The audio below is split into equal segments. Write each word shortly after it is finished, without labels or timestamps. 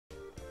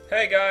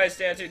Hey guys,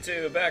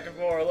 Dan22, back with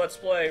more Let's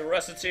Play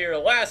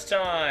Recettear. Last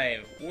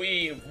time,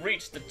 we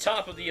reached the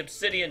top of the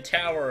Obsidian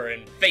Tower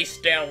and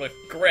faced down with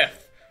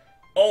Griff,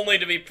 only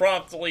to be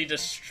promptly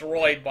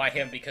destroyed by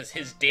him because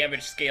his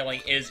damage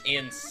scaling is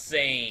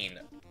insane.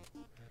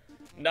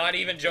 Not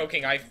even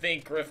joking, I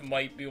think Griff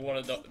might be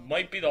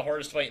the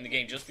hardest fight in the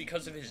game just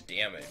because of his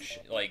damage.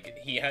 Like,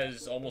 he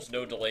has almost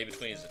no delay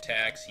between his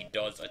attacks, he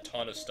does a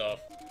ton of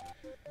stuff.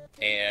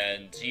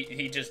 And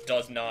he just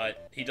does not,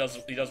 he does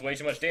way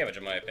too much damage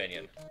in my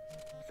opinion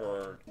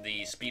for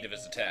the speed of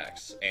his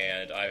attacks.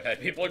 And I've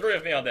had people agree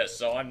with me on this,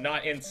 so I'm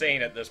not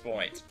insane at this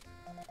point.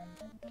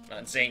 Not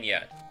insane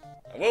yet.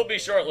 I will be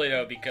shortly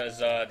though, because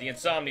the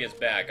insomnia is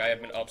back. I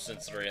have been up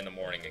since 3 in the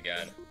morning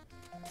again.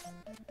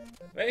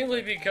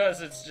 Mainly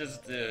because it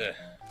just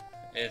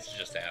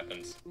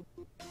happens.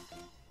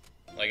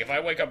 Like, if I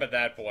wake up at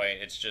that point,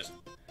 it's just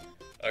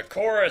a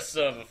chorus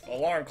of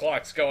alarm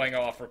clocks going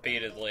off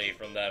repeatedly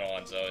from then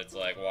on, so it's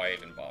like, why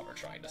even bother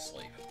trying to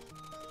sleep?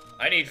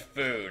 I need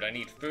food. I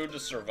need food to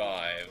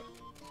survive.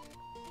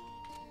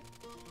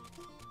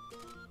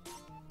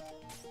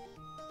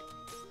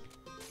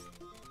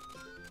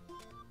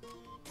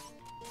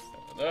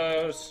 One of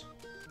those.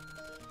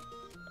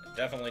 I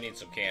definitely need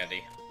some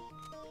candy.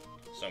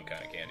 Some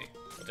kind of candy.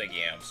 We'll take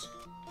yams.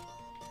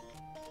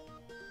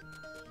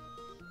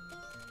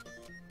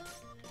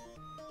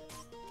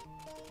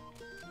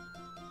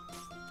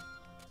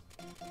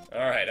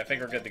 Alright, I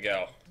think we're good to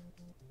go.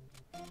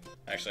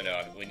 Actually, no,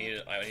 I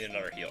need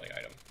another healing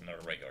item.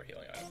 Another regular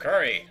healing item.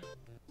 Curry!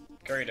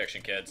 Curry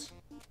addiction, kids.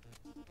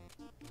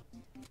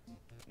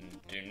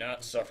 Do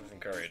not suffer from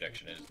curry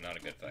addiction. It is not a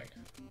good thing.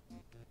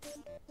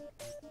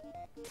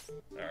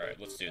 Alright,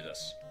 let's do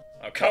this.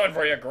 I'm coming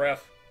for you,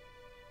 Griff!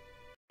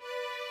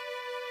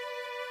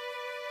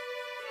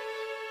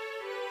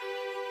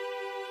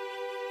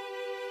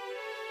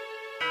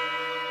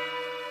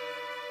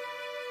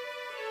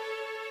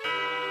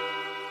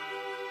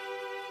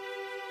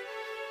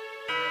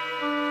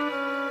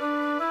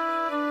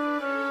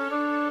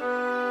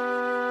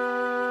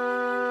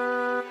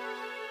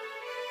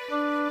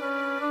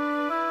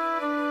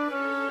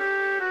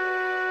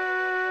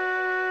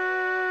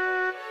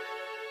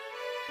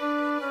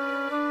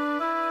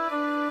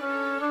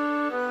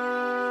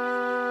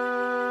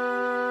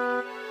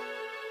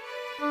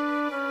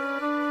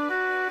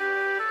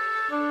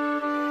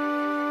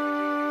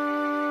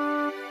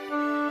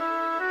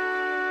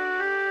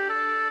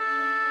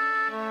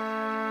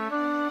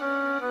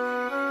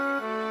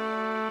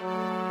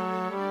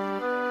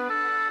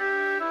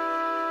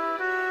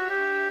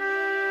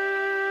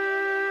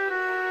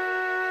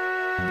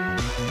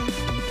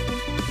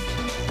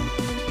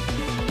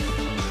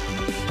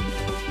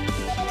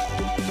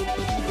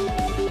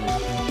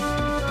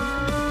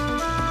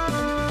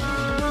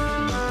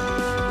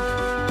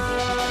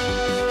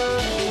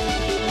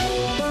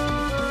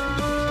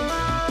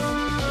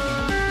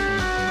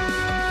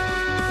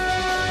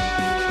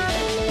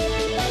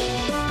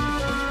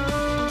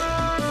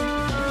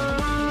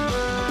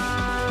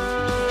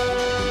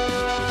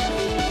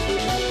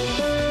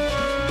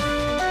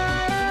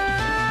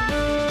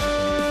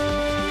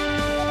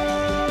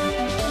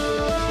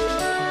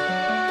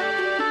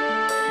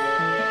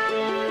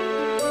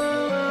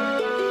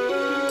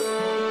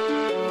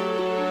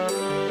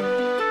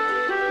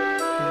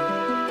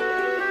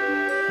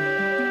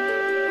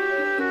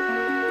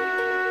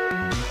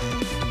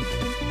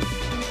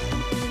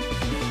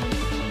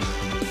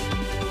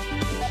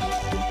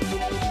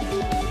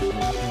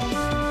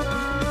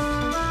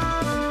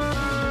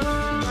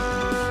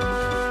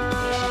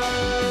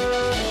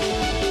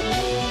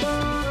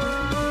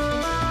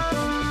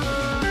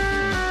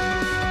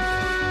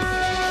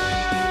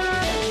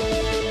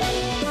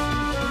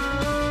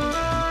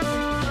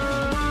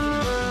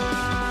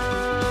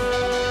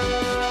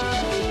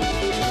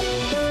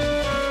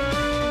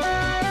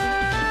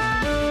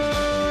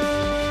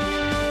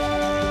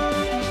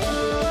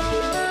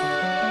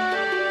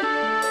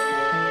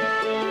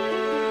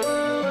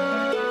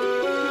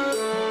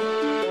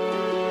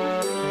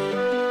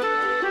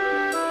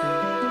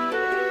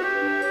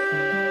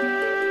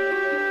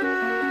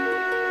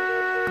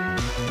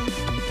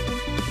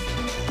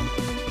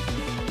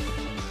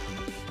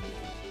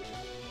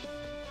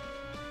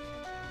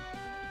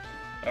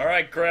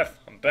 Alright, Griff,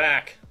 I'm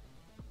back.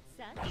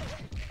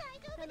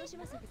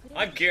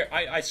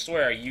 I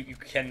swear, you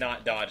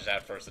cannot dodge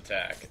that first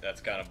attack.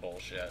 That's kind of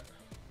bullshit.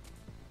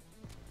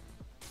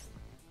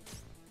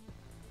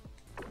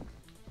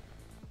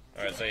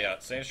 Alright, so yeah,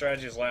 same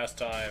strategy as last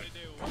time.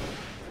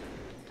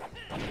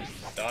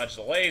 Dodge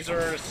the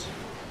lasers.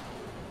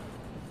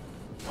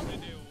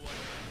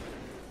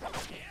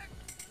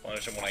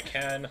 Punish him when I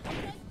can.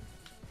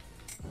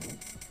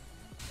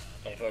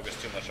 Don't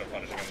focus too much on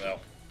punishing him, though.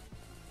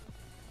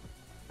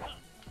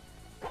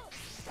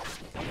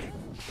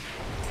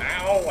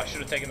 Ow! I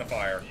should have taken the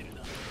fire.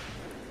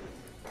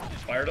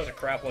 Fire does a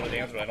crap load of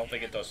damage, but I don't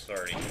think it does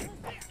 30.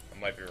 I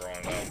might be wrong,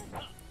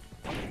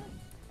 though.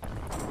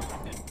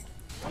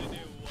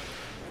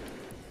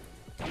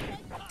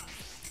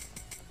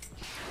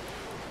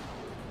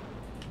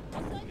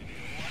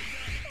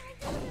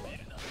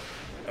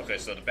 Okay,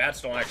 so the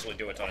bats don't actually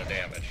do a ton of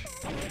damage.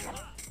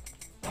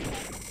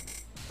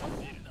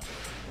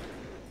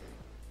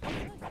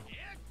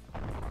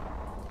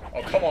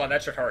 Oh, come on,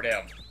 that should hurt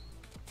him.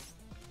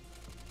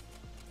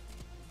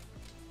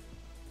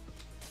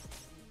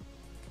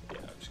 Yeah,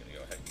 I'm just gonna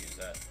go ahead and use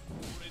that.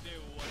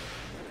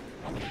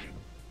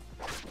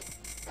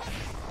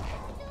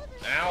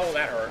 Ow,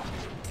 that hurt.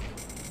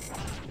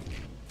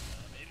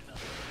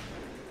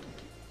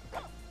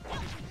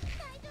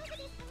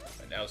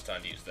 And now it's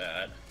time to use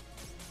that.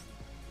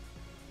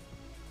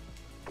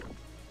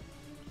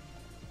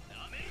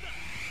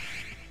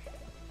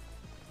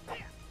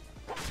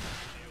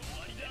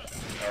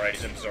 Alright,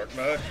 he's in Berserk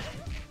mode.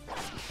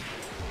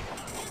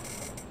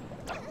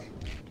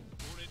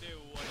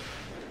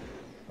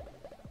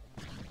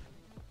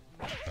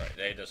 Alright,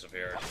 they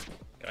disappeared.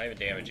 Can I even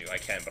damage you? I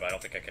can, but I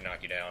don't think I can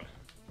knock you down.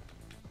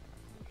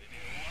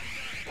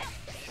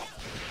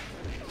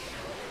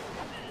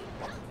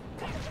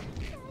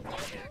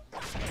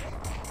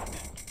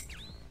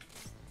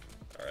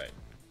 Alright.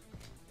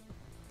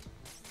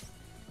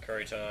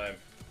 Curry time.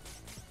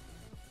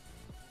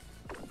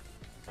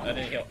 I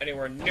didn't heal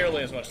anywhere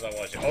nearly as much as I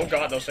wanted to. Oh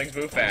god, those things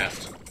move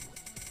fast.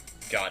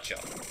 Gotcha.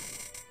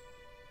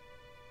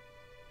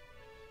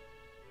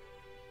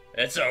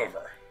 It's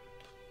over.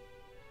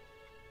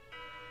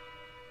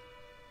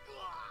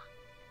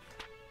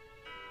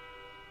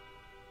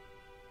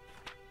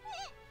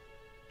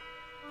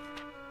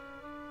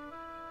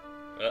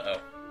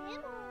 Uh-oh.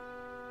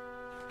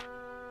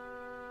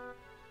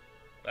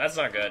 That's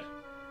not good.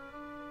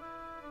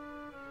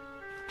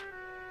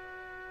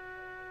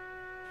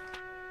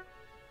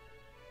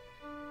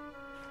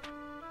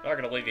 I'm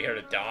not gonna leave you here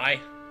to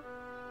die.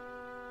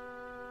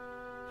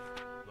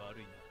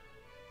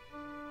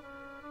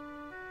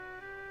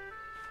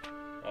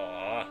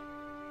 Aww.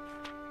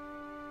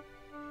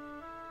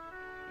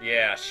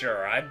 Yeah,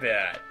 sure, I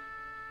bet.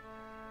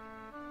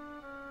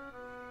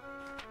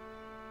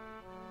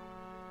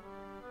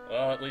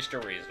 Well, at least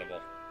you're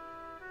reasonable.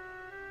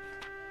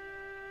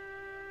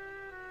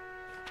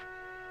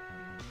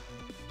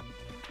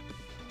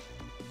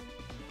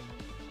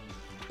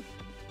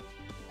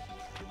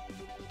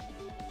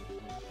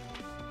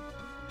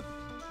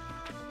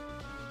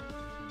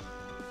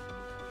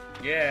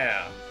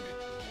 Yeah.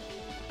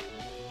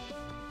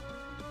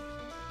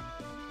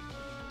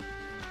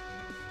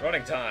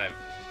 Running time.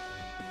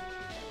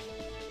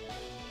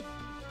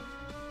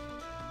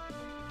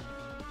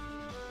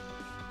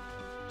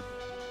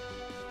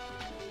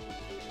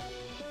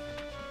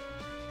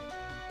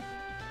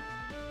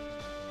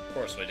 Of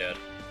course we did.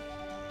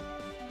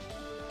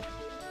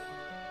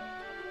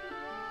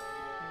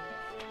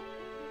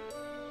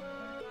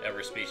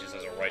 Every species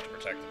has a right to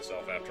protect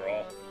itself, after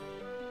all.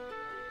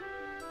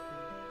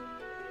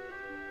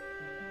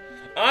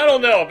 I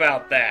don't know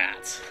about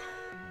that.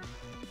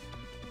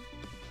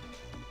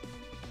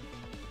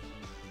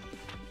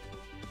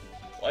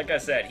 Like I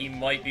said, he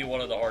might be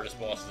one of the hardest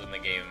bosses in the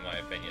game, in my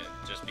opinion,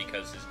 just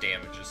because his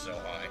damage is so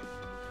high.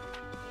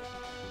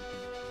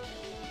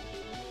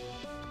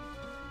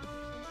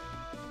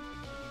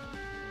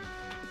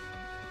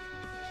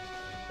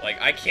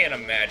 Like, I can't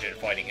imagine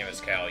fighting him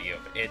as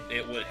Calliope.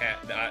 It would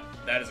have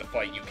that is a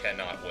fight you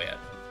cannot win.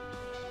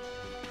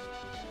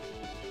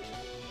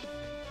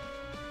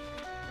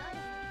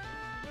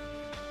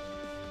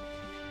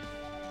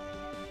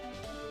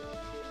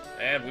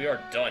 And we are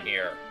done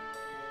here.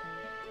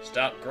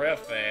 Stop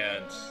Griff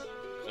and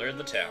clear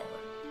the tower.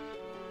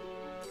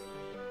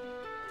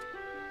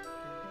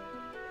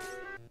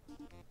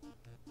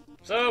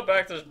 So,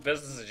 back to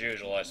business as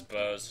usual, I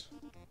suppose.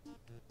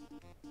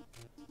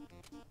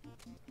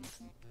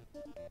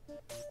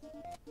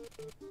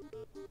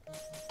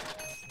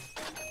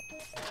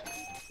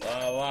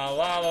 La la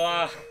la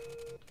la. I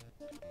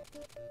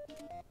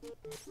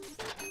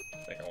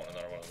think I want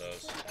another one of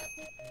those.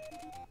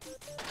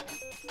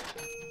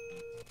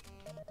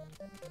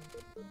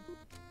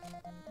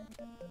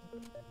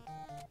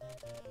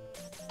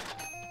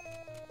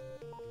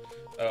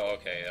 Oh,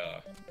 okay,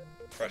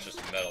 precious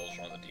metals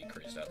are on the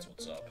decrease, that's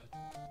what's up.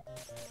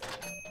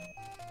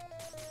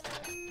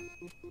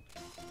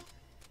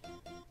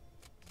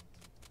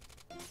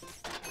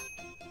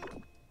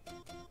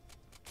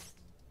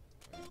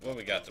 What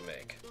we got to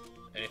make?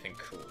 Anything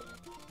cool?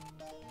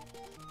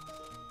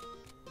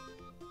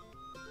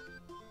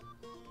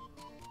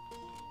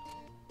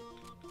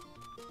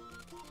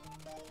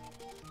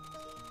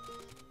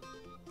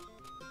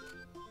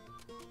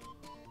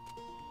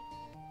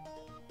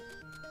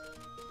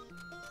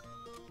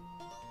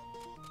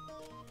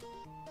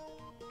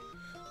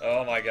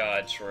 Oh my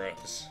god,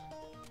 shrooms.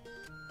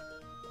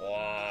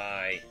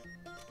 Why?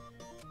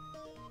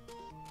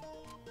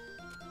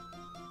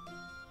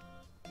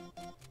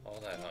 All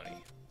that honey.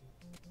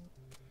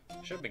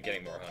 Should have been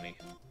getting more honey.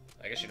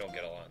 I guess you don't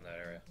get a lot in that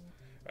area.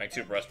 Rank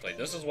 2 breastplate.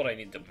 This is what I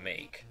need to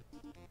make.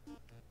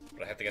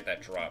 But I have to get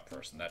that drop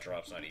first, and that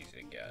drop's not easy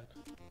to get.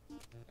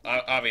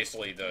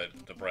 Obviously, the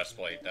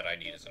breastplate that I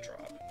need is a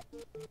drop.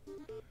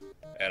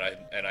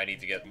 And and I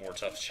need to get more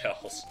tough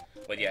shells.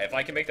 But yeah, if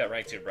I can make that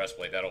rank 2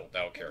 breastplate, that'll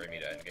carry me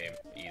to endgame.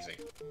 Easy.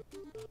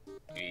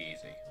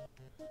 Easy.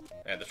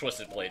 And the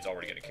Twisted Blade's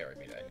already gonna carry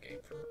me to endgame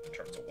in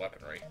terms of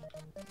weaponry.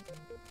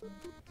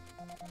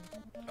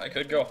 I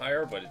could go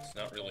higher, but it's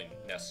not really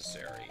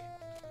necessary.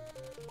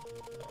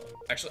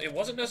 Actually, it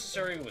wasn't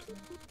necessary with...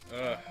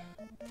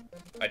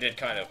 I did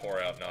kind of whore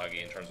out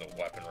Nagi in terms of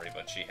weaponry,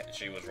 but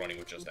she was running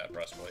with just that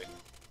breastplate.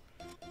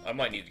 I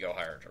might need to go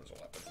higher in terms of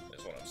weapon,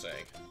 is what I'm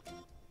saying.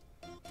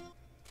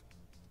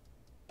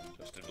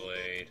 Twisted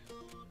Blade.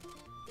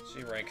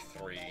 See, rank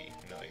 3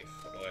 knife.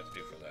 What do I have to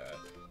do for that?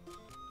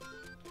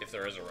 If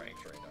there is a rank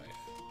 3 knife.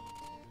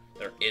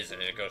 There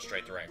isn't, it goes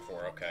straight to rank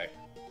 4, okay.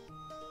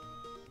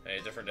 I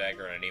need a different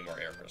dagger and I need more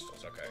air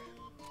crystals, okay.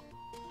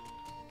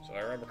 So if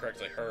I remember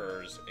correctly,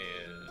 hers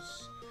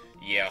is...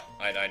 Yeah,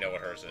 I know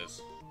what hers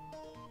is.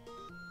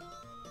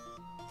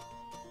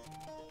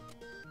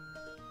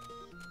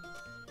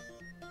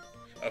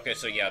 Okay,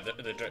 so yeah,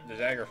 the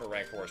dagger for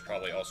rank 4 is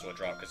probably also a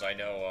drop, because I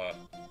know,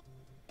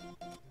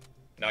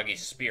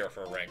 Nagi's spear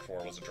for rank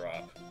 4 was a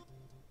drop.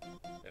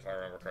 If I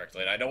remember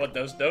correctly. And I know what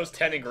those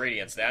 10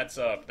 ingredients, that's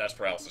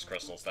paralysis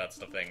crystals. That's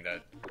the thing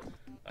that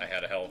I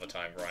had a hell of a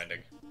time grinding.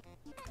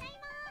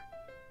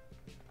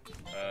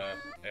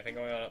 Anything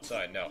going on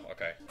outside? No,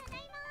 okay.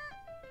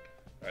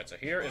 Alright, so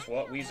here is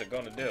what we's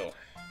gonna do.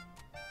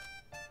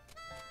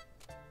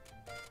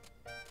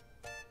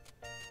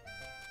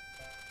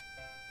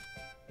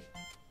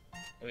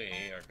 We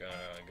are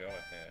gonna go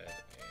ahead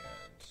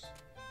and...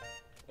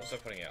 What's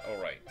that putting out?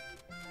 Oh, right.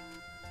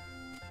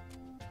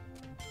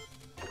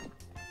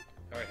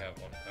 I already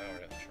have one. I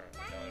already have the charm.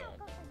 No, I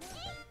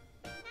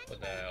don't. Put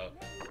that out.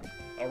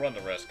 I'll run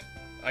the risk.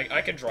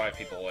 I can drive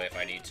people away if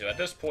I need to. At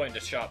this point,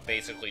 the shop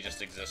basically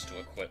just exists to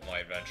equip my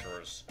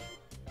adventurers.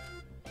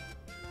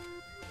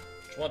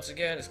 Which, once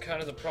again, is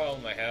kind of the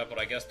problem I have, but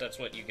I guess that's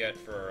what you get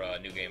for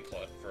New Game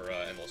Plus, for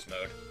Endless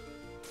Mode.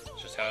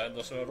 It's just how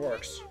Endless Mode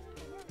works.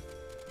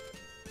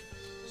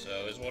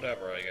 So, is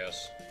whatever, I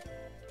guess.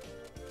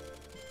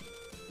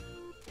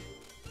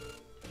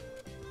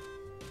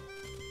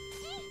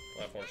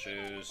 Platform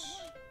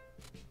shoes.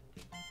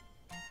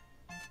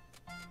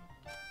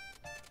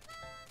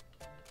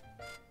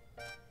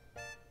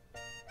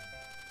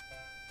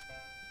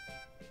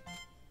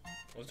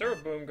 Was there a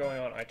boom going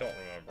on? I don't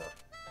remember.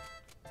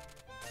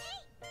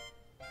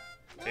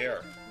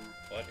 Here.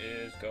 What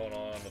is going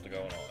on? What's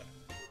going on?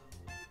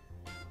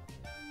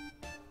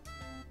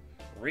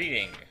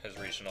 Reading has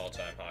reached an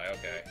all-time high.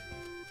 Okay.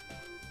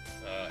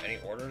 Any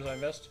orders I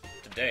missed?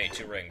 Today,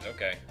 2 rings.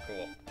 Okay,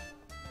 cool.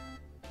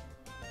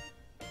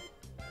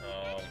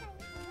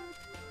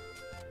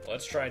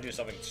 Let's try and do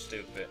something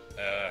stupid.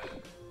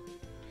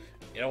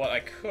 You know what? I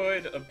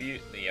could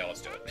abuse... Yeah,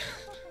 let's do it.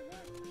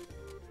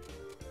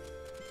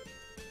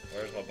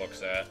 Where's my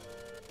books at?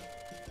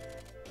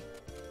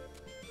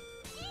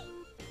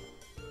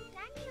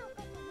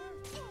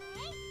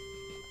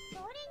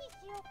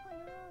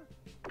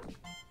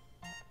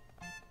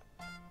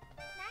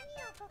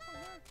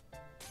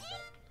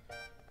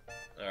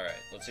 Alright,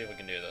 let's see if we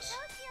can do this.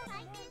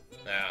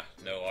 Nah,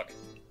 no luck.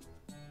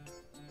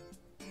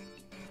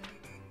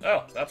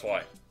 Oh, that's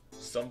why.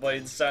 Somebody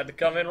decided to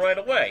come in right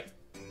away.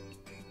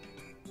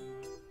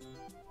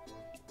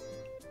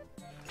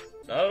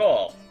 Not at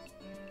all.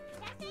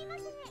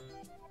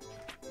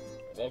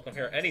 Welcome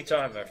here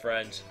anytime, my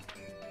friend.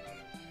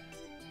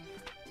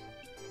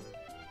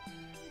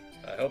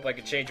 I hope I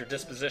can change your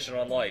disposition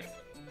on life.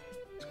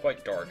 It's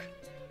quite dark.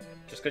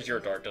 Just because you're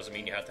dark doesn't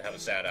mean you have to have a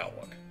sad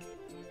outlook.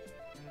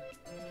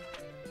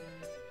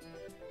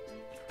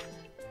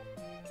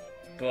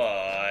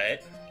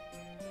 But...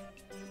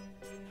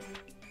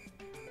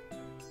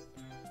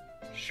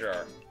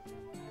 Sure.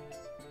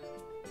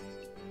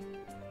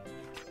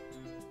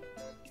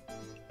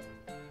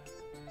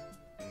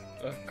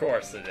 Of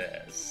course it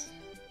is.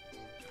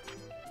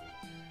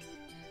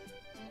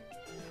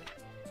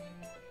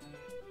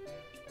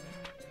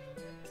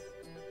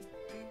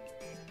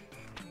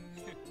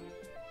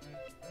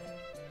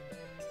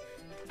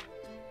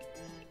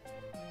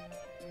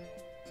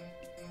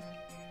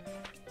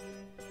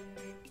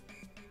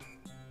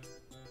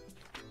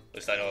 At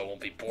least I know I won't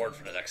be bored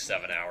for the next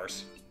 7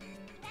 hours.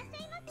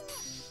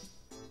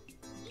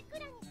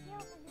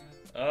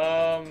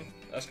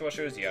 Basketball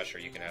shoes? Yeah,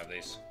 sure, you can have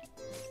these.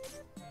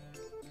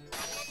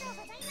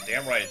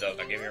 Damn right it does,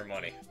 now give me your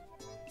money.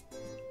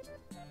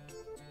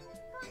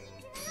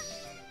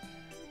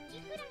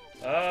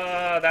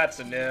 That's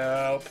a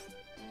nope.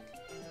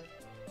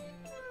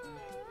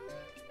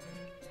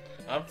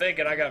 I'm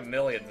thinking I got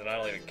millions and I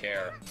don't even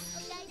care.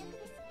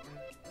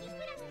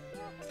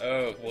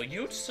 Oh, well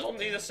you'd still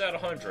need this at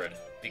 100,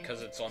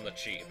 because it's on the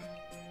cheap.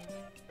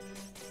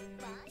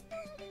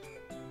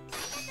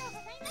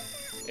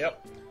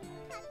 Yep.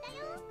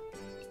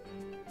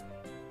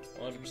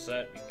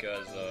 100%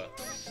 because,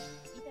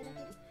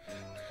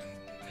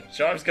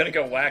 Charm's gonna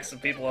go whack some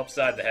people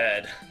upside the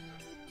head.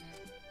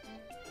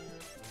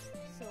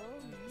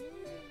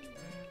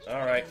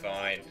 Alright,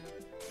 fine.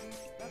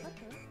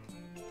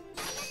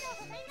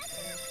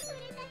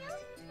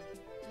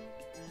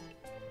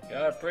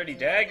 Got a pretty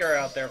dagger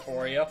out there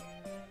for you.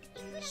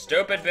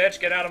 Stupid bitch,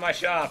 get out of my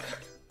shop.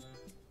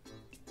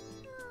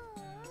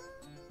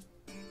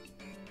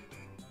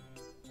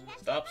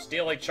 Stop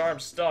stealing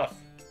Charm's stuff.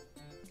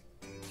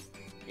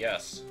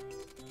 Yes.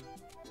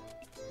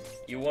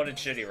 You wanted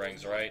shitty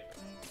rings, right?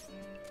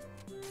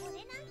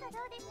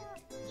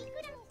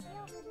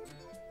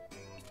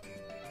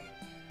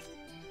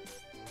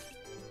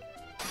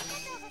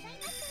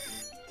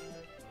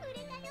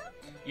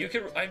 You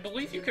could, I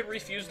believe you could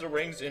refuse the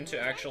rings into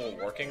actual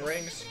working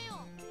rings.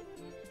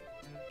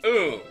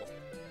 Ooh.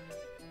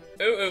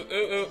 Ooh, ooh,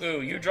 ooh, ooh,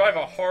 ooh. You drive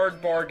a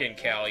hard bargain,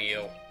 Cal,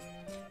 you.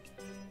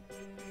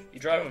 You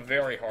drive a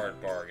very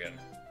hard bargain.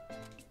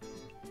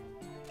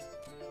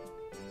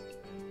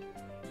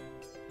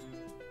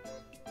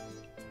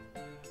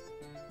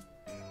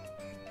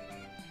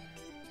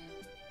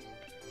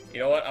 You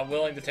know what? I'm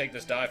willing to take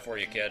this dive for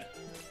you, kid.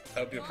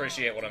 Hope you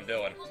appreciate what I'm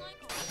doing.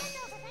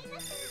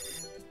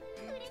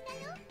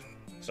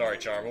 Sorry,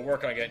 Charm. We'll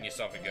work on getting you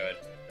something good.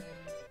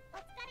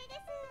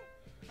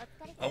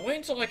 I'll wait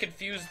until I can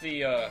fuse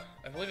the, I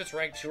believe it's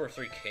rank 2 or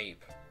 3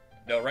 cape.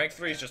 No, rank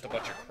 3 is just a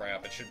bunch of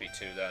crap. It should be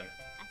 2 then.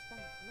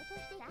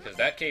 Because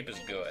that cape is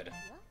good.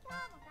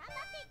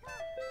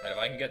 And if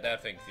I can get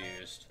that thing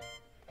fused.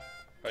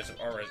 Price of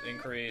armor has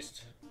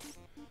increased.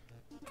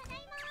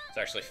 It's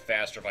actually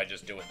faster if I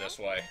just do it this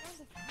way.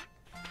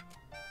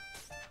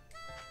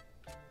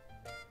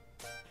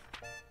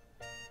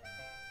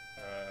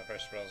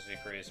 Price spells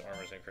decrease,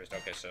 armor's increased.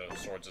 Okay, so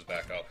swords is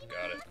back up.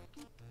 Got it.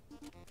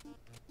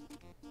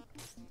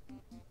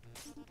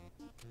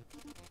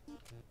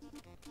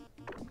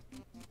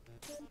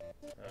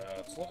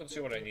 Let's look and see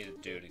what I need to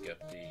do to get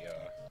the,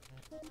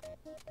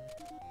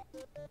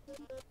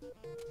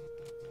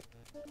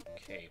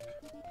 cape.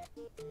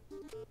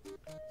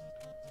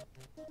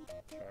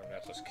 Charm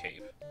necklace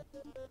cape.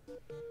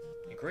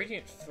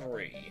 Ingredient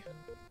 3.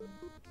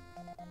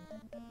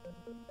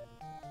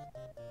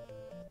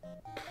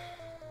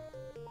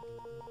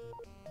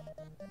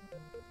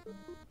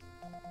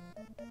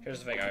 Here's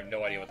the thing, I have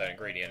no idea what that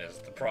ingredient is.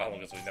 The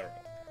problem is we never...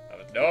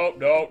 No,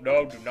 no,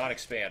 no, do not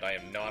expand. I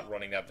am not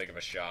running that big of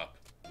a shop.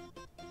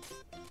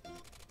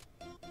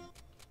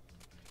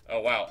 Oh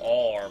wow,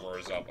 all armor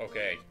is up.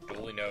 Okay,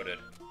 duly noted.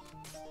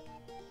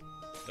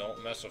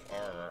 Don't mess with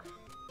armor.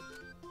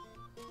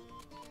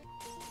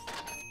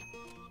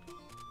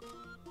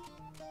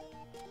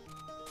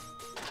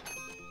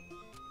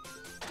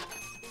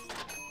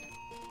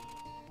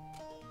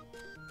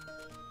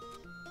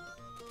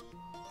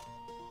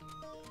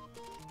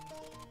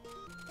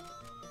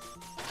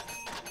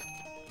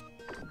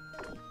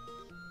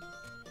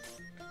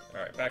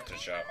 Alright, back to the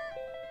shop.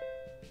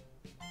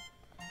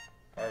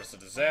 Harvest a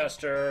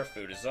disaster,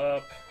 food is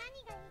up.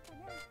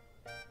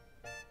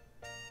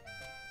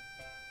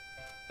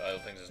 Value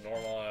of things is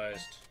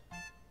normalized.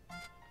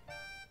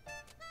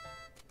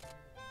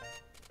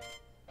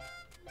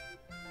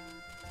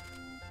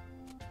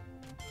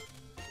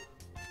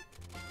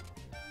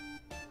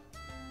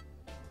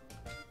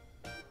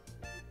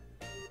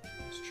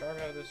 Does Charm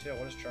have this? Yeah,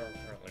 what is Charm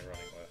currently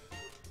running with?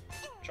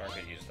 Charm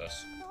could use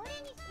this.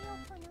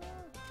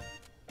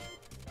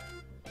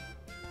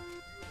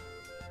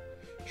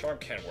 Charm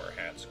can wear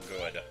hats,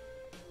 good.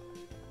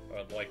 I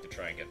would like to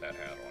try and get that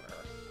hat on her.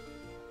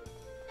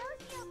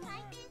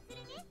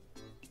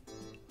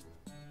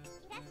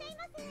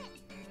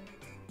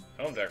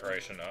 Home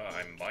decoration,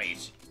 I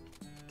might.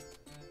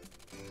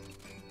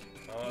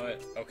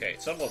 Okay,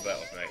 settle a bet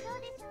with me.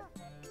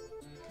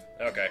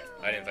 Okay,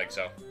 I didn't think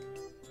so.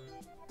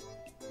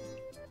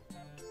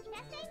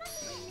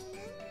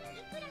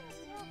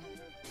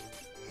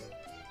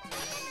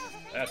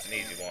 That's an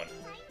easy one.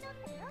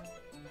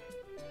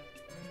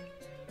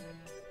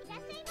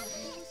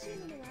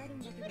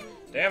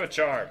 Damn it,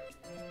 Charm.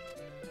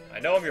 I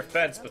know I'm your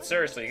fence, but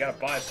seriously, you gotta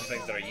buy some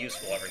things that are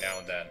useful every now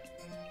and then.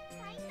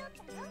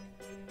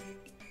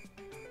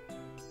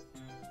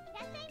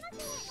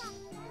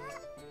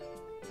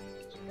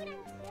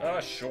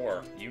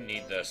 Sure. You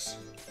need this.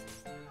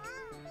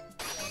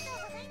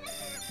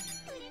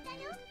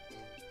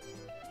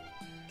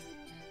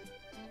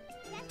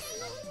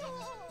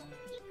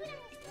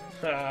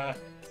 Ha.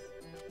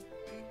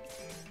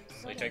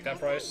 Will you take that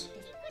price?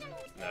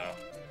 No.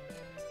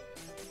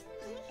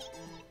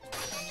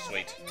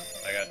 Sweet.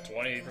 I got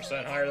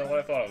 20% higher than what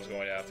I thought I was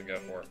going to have to go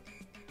for.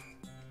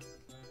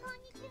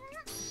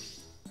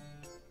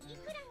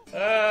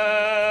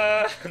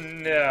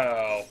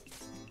 No.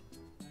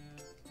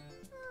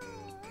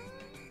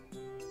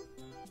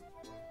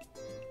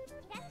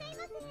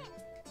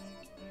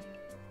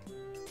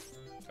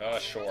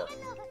 Sure. Some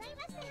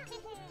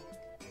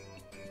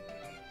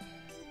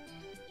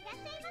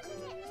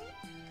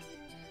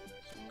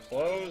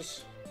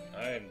clothes?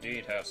 I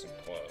indeed have some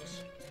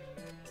clothes.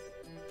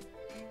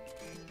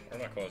 Where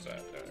are my clothes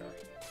at? There.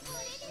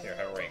 Here,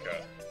 have a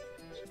raincoat.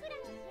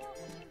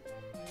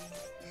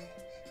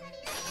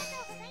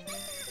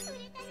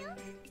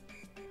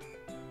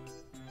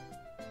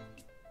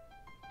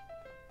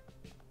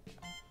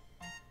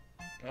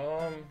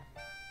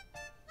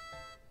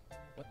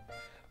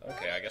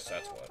 guess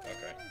that's what.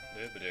 Okay.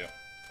 Doo-ba-doo.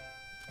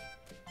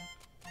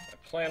 I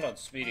plan on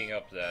speeding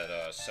up that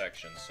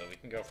section so we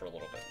can go for a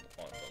little bit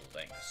on the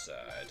length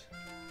side.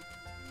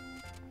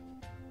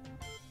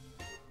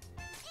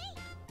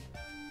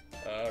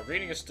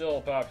 Reading is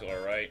still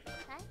popular, right?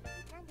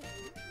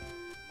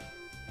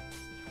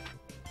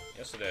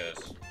 Yes, it is.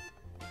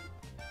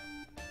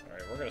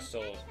 Alright, we're gonna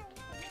still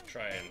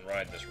try and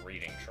ride this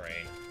reading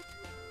train.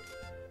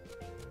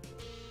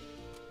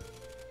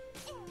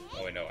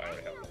 Oh wait, no, I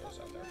already have one of those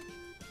out there.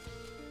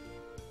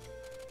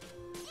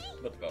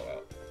 Put the bow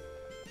out.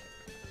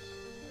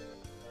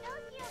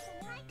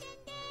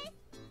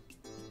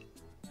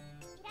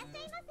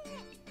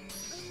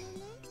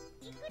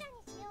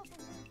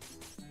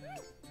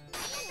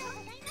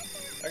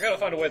 I gotta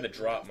find a way to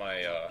drop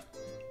my,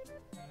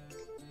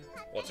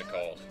 what's it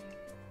called?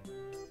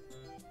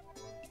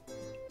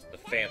 The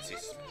fancy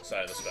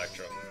side of the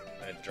spectrum.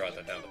 I need to drop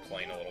that down the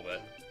plane a little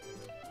bit.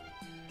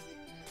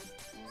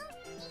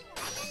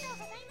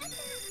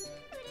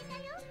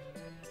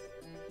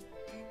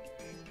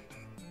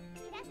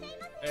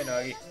 Hey,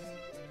 Nagi.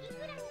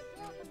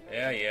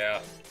 Yeah.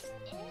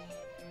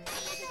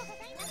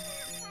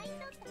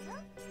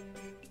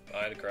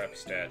 Buy the crappy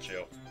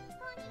statue.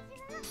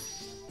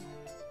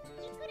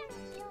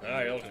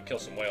 Ah, you're looking to kill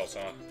some whales,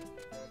 huh?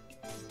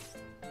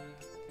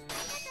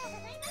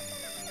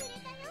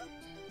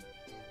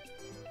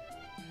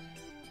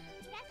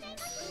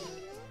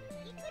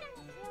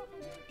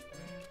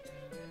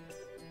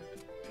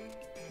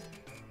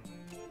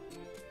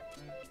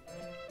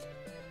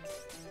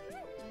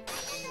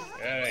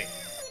 Hey,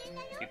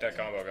 keep that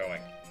combo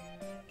going.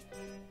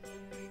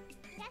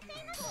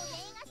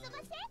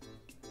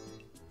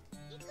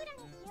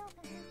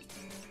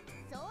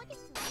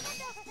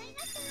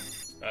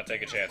 Not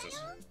taking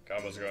chances.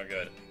 Combos are going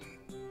good.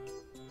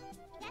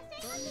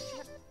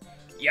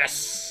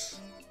 Yes!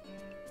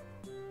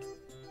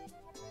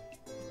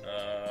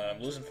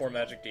 I'm losing 4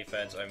 magic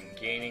defense. I'm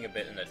gaining a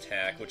bit in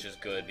attack, which is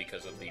good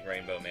because of the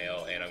rainbow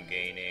mail, and I'm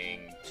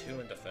gaining 2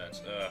 in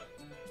defense.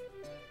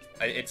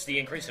 It's the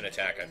increase in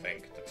attack, I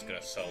think, that's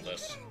gonna sell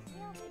this.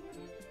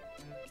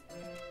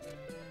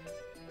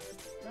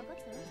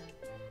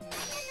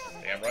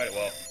 Damn right it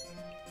will.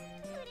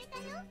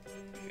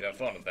 You have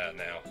fun with that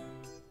now.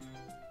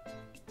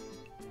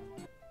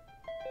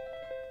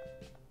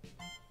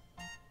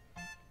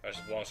 Price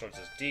of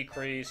longswords is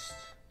decreased.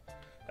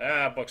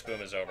 Ah, Book's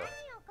Boom is over.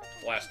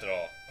 Blast it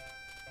all.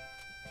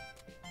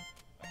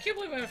 I can't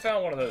believe I haven't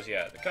found one of those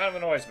yet. It kind of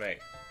annoys me.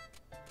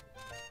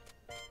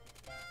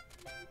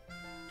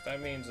 That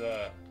means,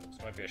 this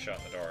might be a shot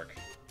in the dark.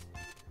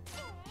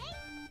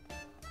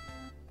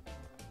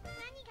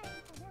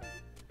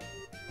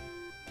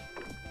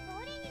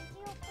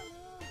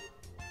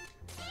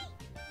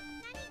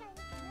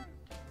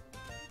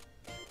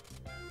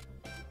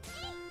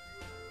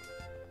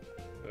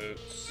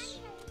 Boots.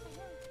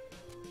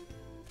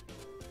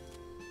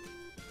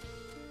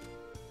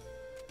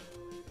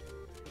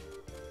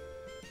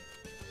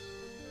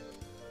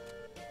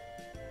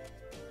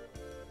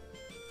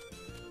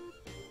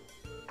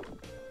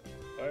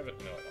 No, I don't.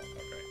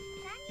 Okay.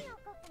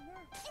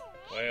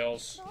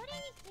 Whales.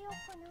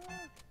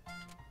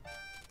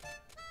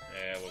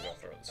 And we'll go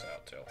throw this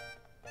out, too.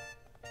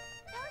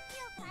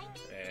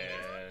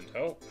 And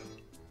hope.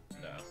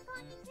 No.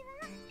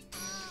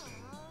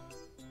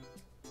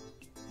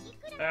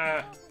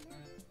 Ah.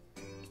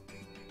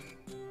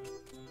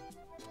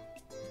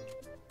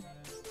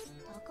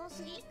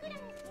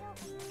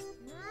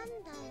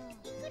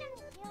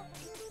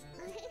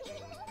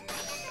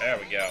 There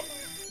we go.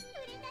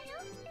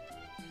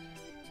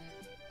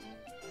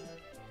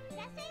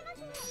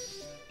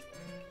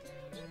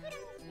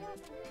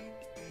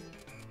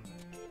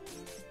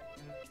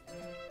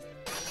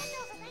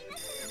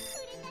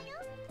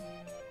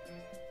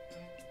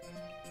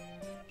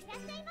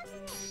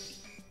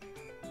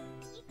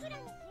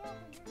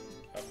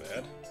 Not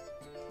bad.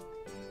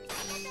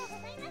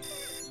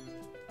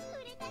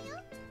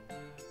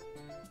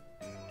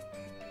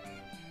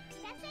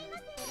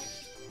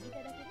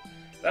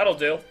 That'll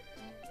do.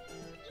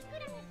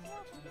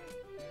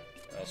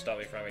 That'll stop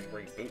me from having to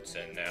bring boots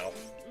in now.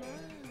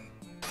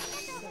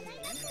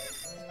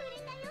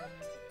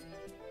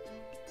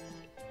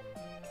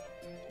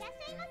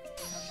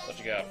 What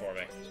you got for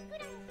me?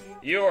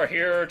 You are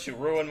here to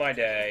ruin my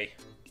day.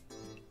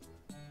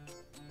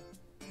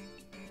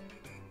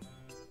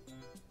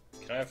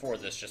 Can I afford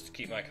this just to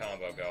keep my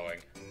combo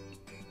going?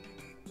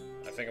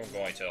 I think I'm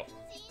going to.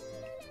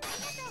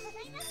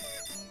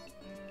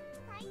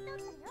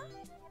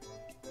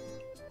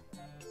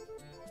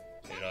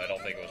 You know, I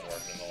don't think it was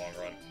worth it in the long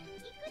run.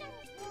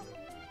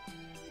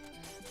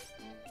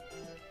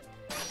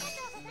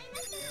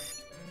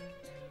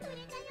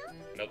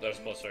 Nope, that was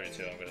plus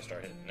 32. I'm gonna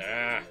start hitting.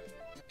 Nah!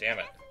 Damn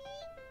it.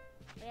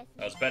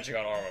 I was benching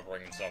on armor,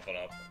 bringing something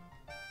up.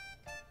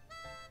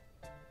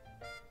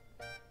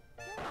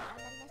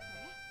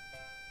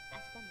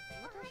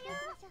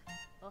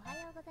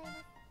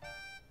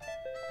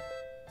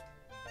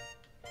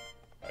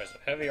 Alright, so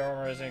heavy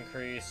armor is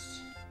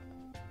increased.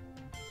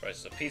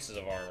 Prices of pieces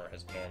of armor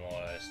has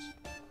normalized.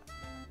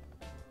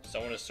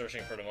 Someone is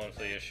searching for the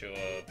monthly issue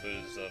of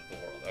Booths of the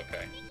World.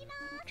 Okay.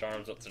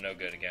 Charms up to no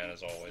good again,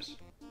 as always.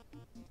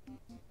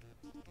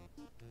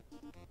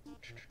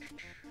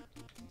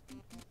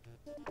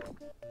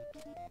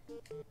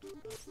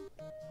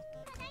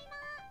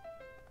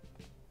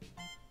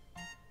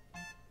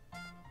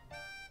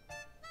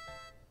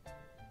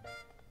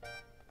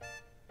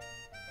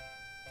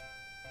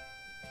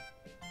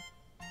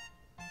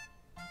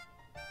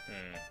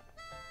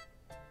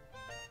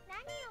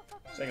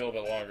 It's taking a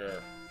little bit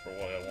longer for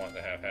what I want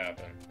to have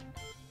happen.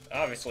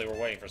 Obviously, we're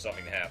waiting for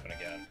something to happen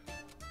again.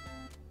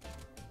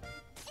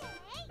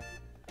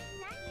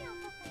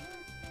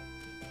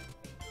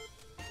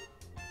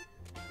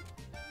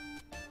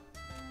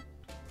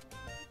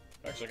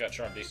 Actually got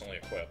Charm decently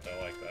equipped,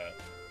 I like that.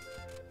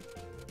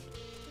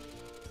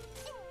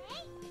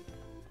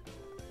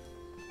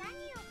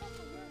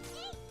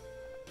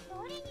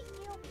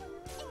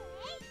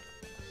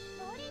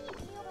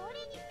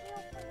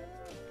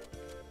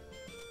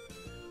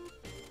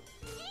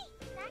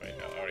 Wait,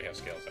 no, I already have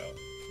scales out.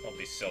 Don't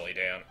be silly,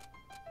 Dan.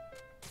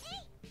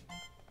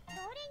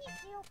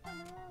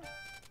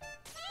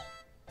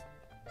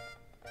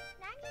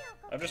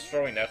 I'm just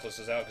throwing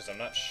necklaces out because I'm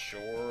not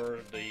sure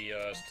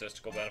the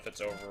statistical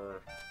benefits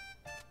over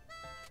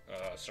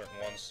certain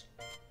ones.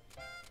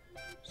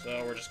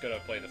 So we're just gonna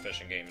play the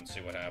fishing game and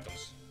see what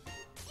happens.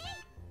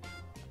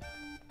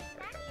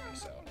 Already have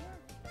these out.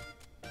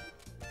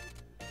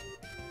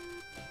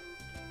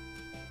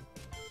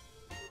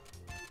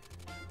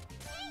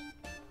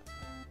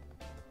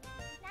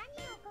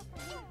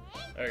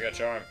 There you go,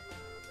 Charm.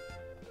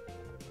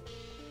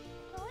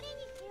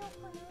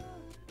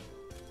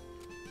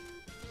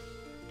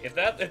 If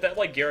that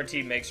like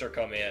guaranteed makes her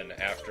come in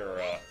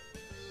after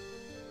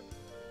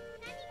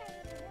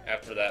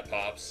after that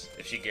pops,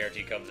 if she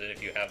guaranteed comes in,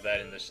 if you have that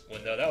in this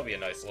window, that would be a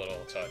nice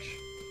little touch.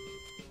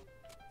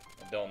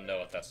 I don't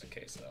know if that's the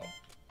case though.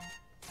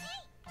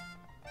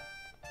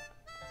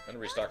 I'm gonna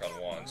restock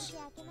on ones.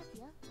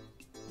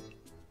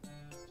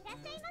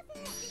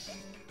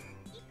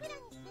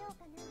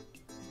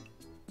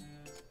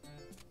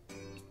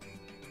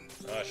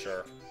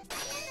 Sure.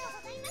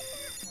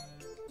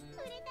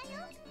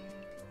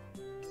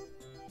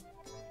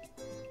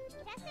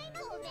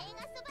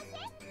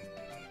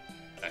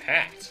 A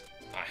hat?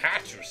 A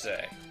hat, you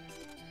say?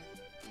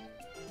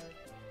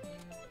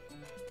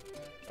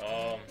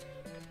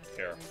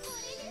 Here.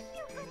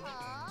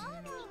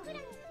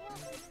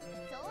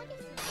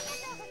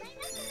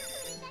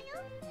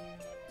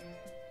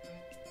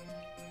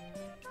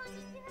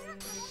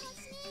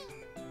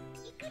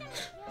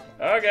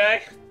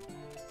 Okay.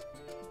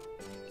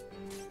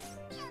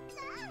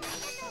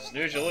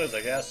 Snooze, you lose,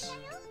 I guess.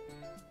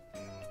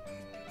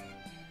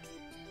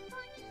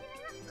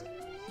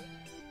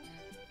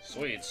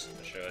 Sweets,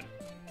 I should.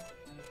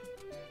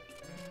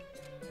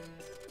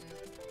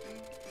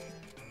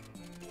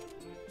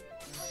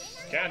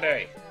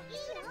 Candy!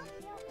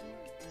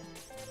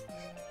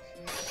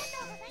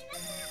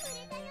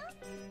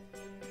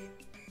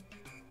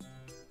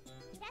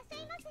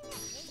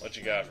 What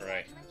you got for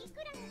me?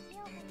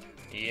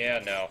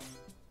 Yeah, no.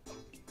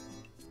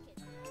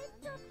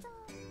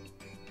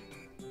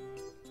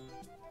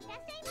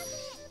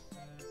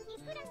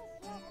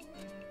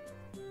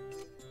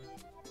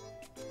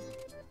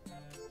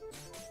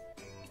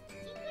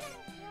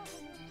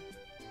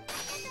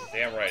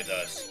 Damn right it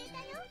does.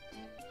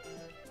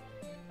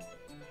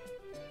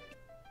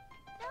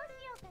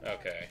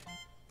 Okay.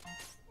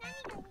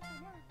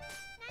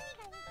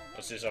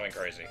 Let's do something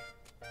crazy.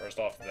 First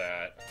off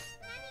that.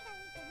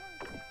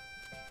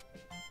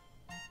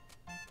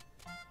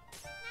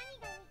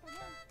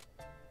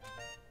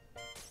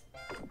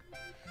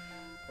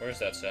 Where's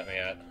that set me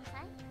at?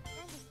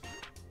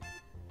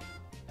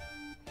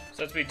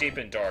 Sets me deep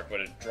and dark,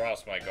 but it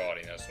drops my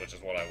gaudiness, which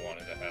is what I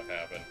wanted to have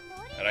happen.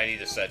 And I need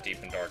to set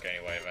deep and dark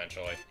anyway,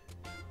 eventually.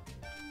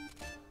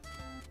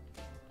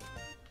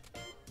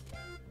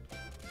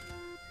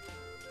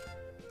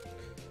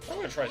 I'm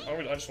gonna try.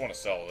 I just want to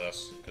sell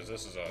this because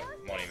this is a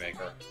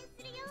moneymaker.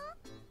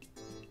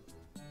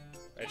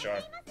 Hey,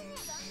 Charm.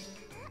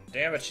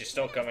 Damn it, she's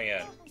still coming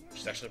in.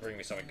 She's actually bringing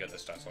me something good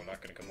this time, so I'm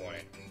not gonna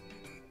complain.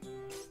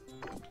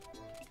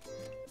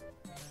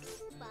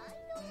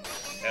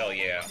 Hell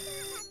yeah.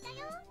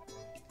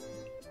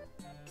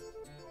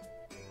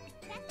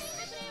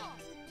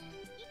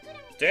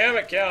 Damn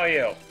it,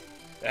 Calio!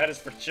 That is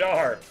for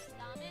Charm.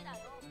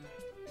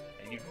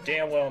 And you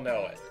damn well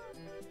know it.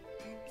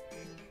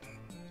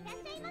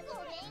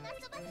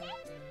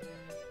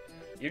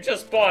 You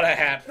just bought a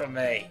hat from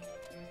me!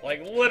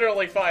 Like,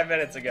 literally 5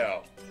 minutes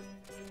ago.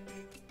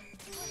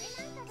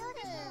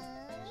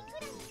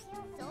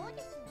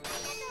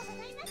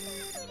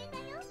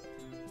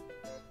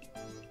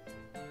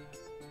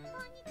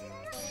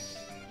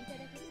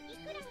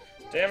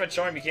 Damn it,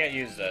 Charm, you can't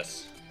use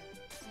this.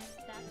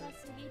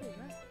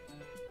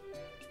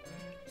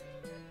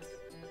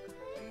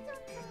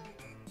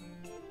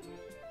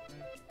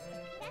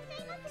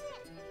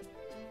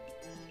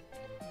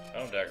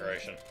 I'm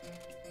decoration.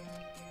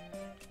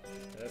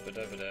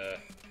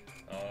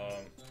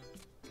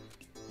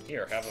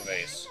 Here, have a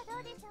vase.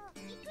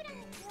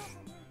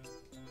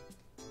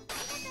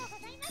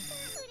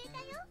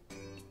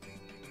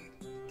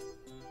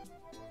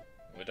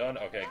 We done?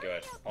 Okay,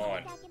 good.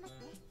 On.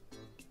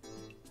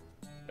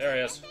 There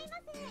he is.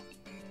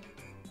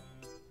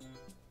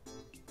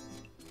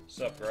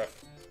 What's up,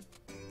 Griff?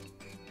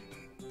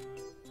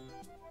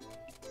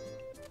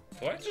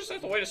 Do I just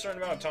have to wait a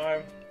certain amount of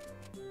time?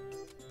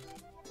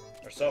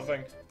 Or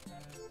something?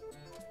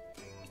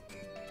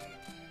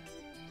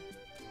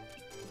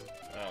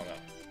 I don't know.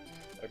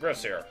 The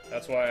Griff's here.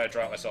 That's why I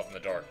dropped myself in the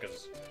dark,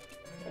 because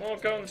I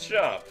won't go in the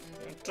shop.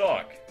 I won't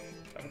talk.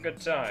 Have a good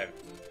time.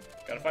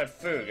 Gotta find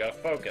food, gotta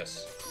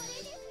focus.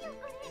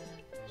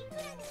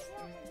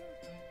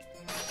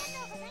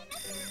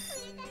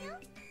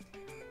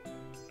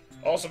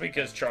 Also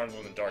because Charm's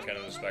on the dark end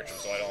of the spectrum,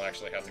 so I don't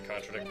actually have to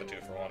contradict the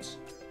two for once.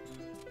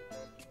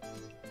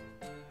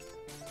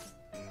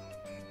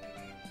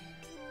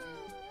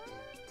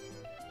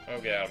 Oh,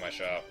 get out of my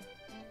shop.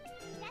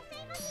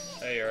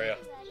 Hey, area.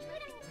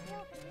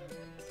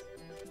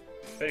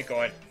 Pity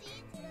coin.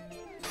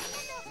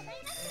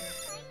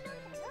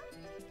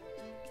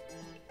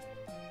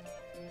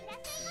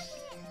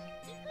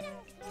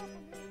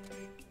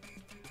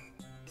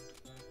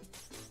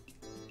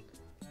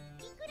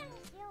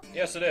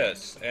 Yes, it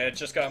is. And it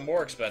just got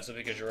more expensive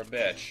because you're a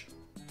bitch.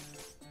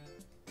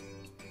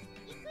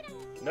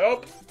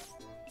 Nope.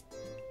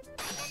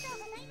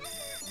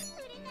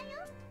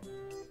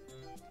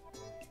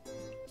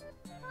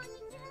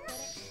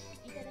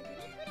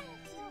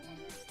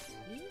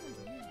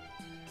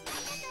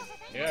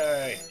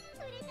 Yay.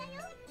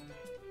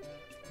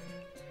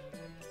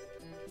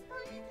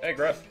 Hey,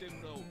 Griff.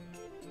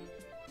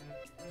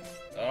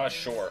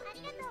 Sure.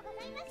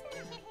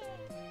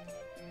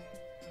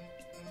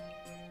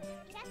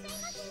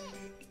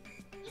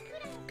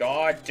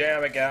 God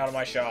damn it, get out of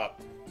my shop.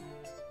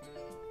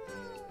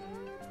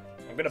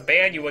 I'm gonna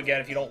ban you again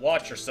if you don't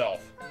watch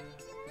yourself.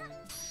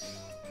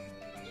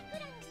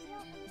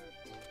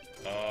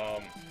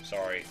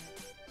 Sorry.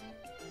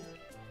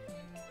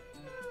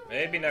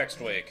 Maybe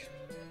next week.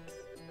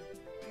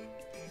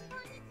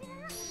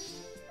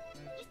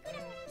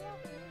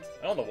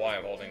 I don't know why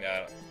I'm holding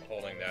that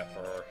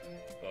for her,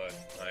 but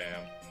I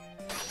am.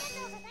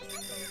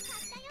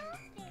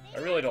 I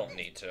really don't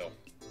need to.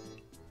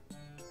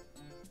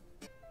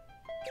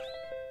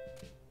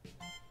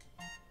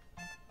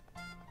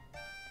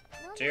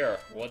 Dear,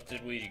 what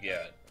did we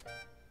get?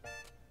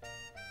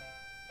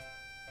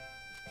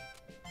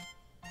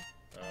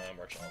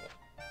 Merchant level.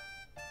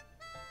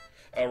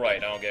 Oh right, I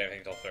don't get anything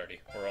until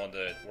 30. We're on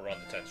the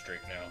 10th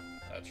streak now.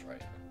 That's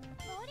right.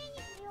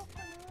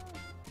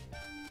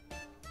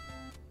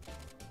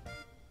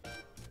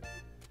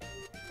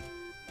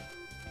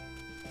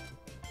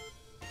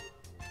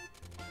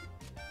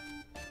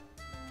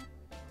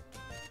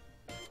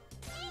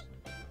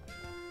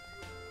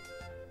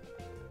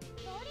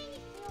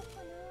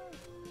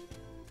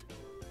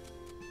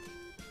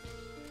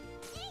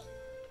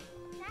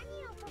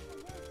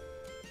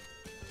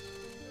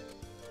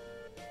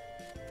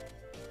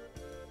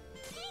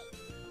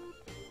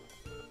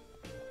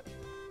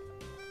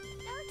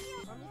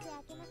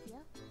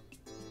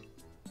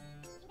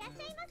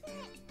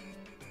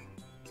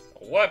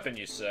 A weapon,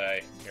 you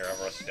say? Here, have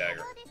a rusty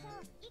dagger.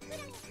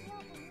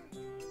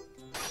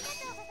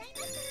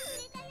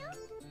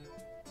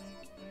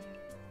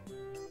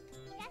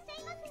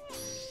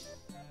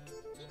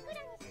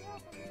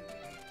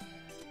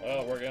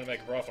 Well, we're gonna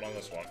make a profit on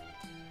this one.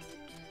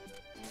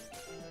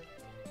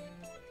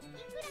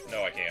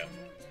 No, I can't.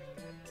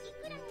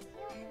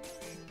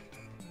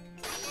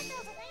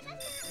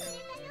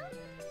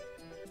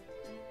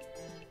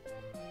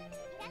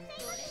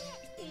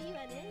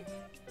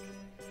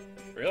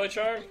 Really,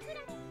 Charm?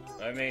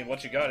 I mean,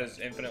 what you got is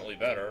infinitely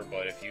better,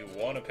 but if you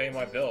want to pay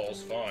my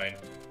bills, fine.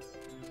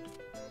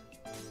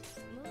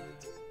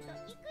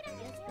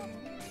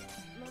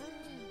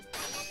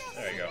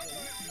 There you go.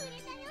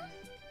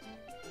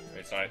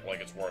 It's not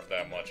like it's worth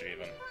that much,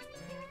 even.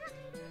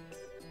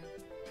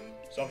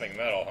 Something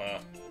metal, huh?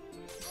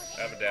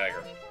 Have a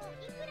dagger.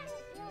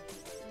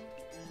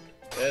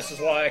 This is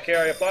why I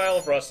carry a pile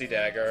of rusty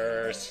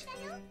daggers.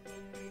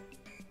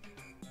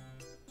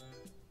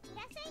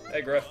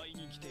 Hey, Griff.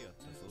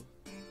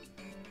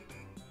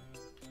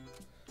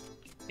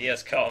 He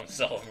has come,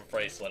 sell him a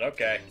bracelet.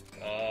 Okay.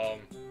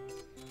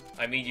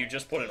 I mean, you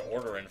just put an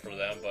order in for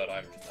them, but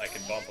I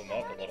can bump them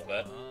up a little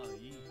bit.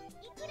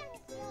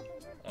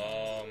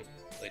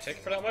 They take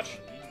it for that much?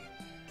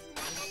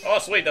 Oh,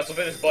 sweet, that's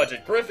within his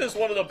budget. Griff is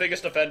one of the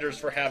biggest offenders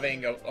for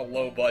having a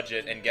low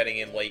budget and getting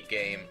in late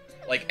game.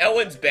 Like,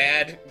 Ellen's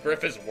bad,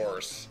 Griff is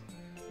worse.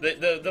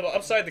 The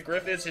upside to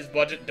Griff is his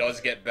budget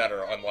does get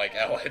better, unlike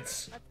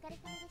Ellen's.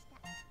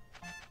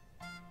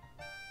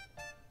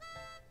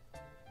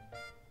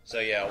 So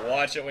yeah,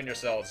 watch it when you're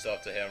selling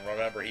stuff to him.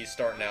 Remember, he's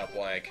starting out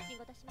blank.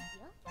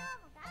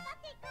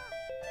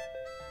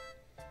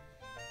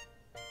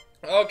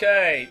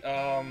 Okay,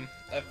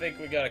 I think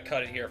we gotta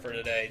cut it here for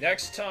today.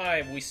 Next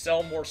time, we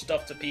sell more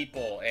stuff to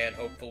people, and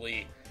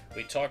hopefully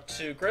we talk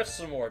to Griff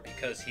some more,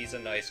 because he's a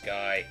nice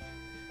guy.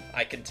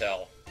 I can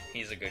tell.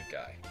 He's a good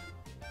guy.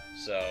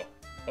 So,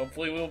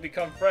 hopefully we'll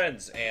become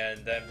friends,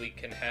 and then we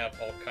can have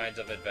all kinds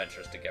of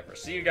adventures together.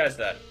 See you guys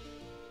then.